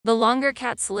The longer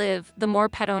cats live, the more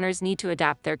pet owners need to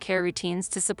adapt their care routines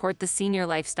to support the senior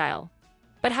lifestyle.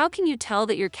 But how can you tell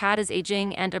that your cat is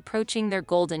aging and approaching their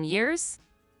golden years?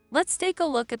 Let's take a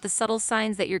look at the subtle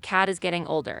signs that your cat is getting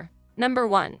older. Number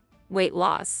 1. Weight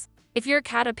loss. If your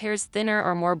cat appears thinner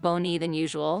or more bony than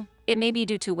usual, it may be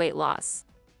due to weight loss.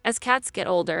 As cats get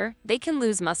older, they can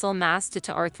lose muscle mass due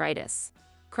to arthritis.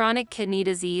 Chronic kidney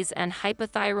disease and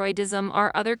hypothyroidism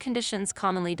are other conditions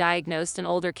commonly diagnosed in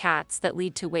older cats that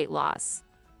lead to weight loss.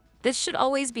 This should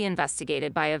always be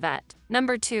investigated by a vet.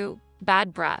 Number 2.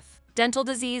 Bad breath. Dental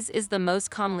disease is the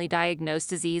most commonly diagnosed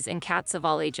disease in cats of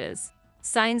all ages.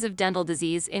 Signs of dental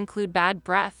disease include bad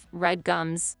breath, red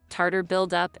gums, tartar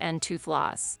buildup, and tooth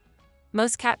loss.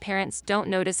 Most cat parents don't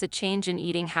notice a change in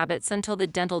eating habits until the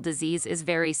dental disease is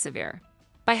very severe.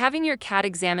 By having your cat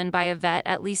examined by a vet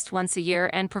at least once a year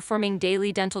and performing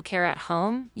daily dental care at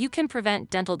home, you can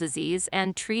prevent dental disease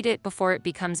and treat it before it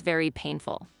becomes very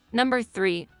painful. Number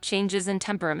 3. Changes in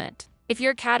temperament. If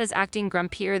your cat is acting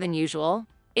grumpier than usual,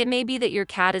 it may be that your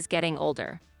cat is getting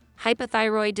older.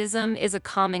 Hypothyroidism is a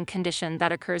common condition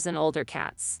that occurs in older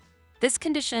cats. This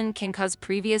condition can cause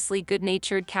previously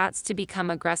good-natured cats to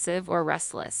become aggressive or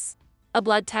restless. A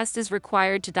blood test is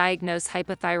required to diagnose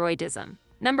hypothyroidism.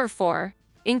 Number 4.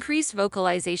 Increased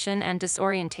vocalization and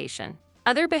disorientation.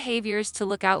 Other behaviors to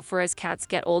look out for as cats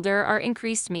get older are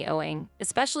increased meowing,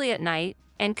 especially at night,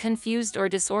 and confused or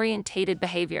disorientated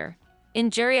behavior. In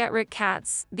geriatric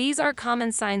cats, these are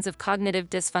common signs of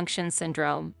cognitive dysfunction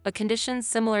syndrome, a condition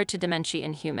similar to dementia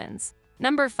in humans.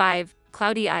 Number 5.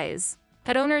 Cloudy eyes.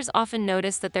 Pet owners often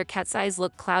notice that their cat's eyes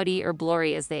look cloudy or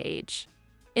blurry as they age.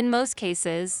 In most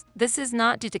cases, this is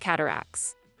not due to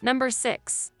cataracts. Number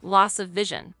 6. Loss of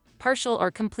vision. Partial or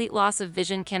complete loss of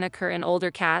vision can occur in older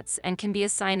cats and can be a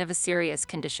sign of a serious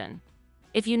condition.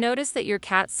 If you notice that your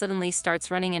cat suddenly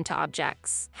starts running into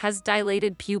objects, has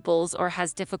dilated pupils, or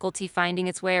has difficulty finding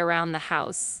its way around the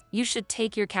house, you should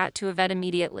take your cat to a vet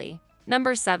immediately.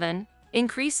 Number 7.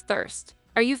 Increased thirst.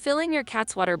 Are you filling your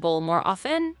cat's water bowl more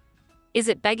often? Is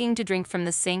it begging to drink from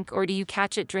the sink, or do you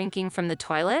catch it drinking from the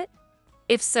toilet?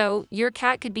 If so, your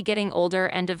cat could be getting older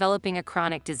and developing a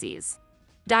chronic disease.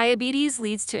 Diabetes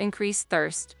leads to increased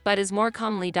thirst, but is more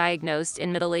commonly diagnosed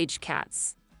in middle-aged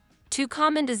cats. Two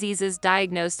common diseases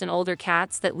diagnosed in older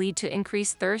cats that lead to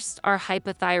increased thirst are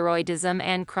hypothyroidism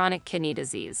and chronic kidney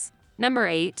disease. Number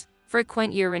 8.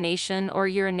 Frequent urination or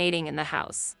urinating in the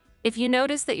house. If you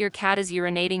notice that your cat is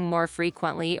urinating more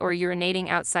frequently or urinating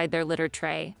outside their litter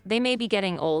tray, they may be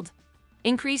getting old.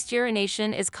 Increased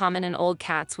urination is common in old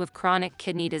cats with chronic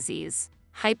kidney disease,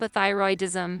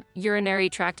 hypothyroidism, urinary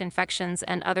tract infections,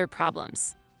 and other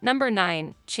problems. Number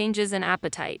 9. Changes in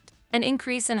appetite. An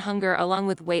increase in hunger along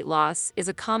with weight loss is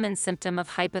a common symptom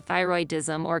of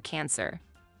hypothyroidism or cancer.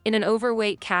 In an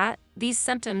overweight cat, these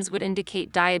symptoms would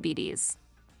indicate diabetes.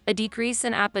 A decrease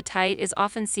in appetite is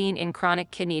often seen in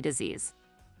chronic kidney disease.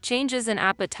 Changes in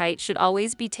appetite should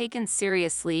always be taken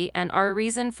seriously and are a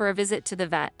reason for a visit to the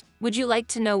vet. Would you like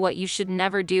to know what you should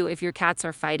never do if your cats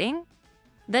are fighting?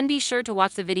 Then be sure to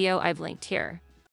watch the video I've linked here.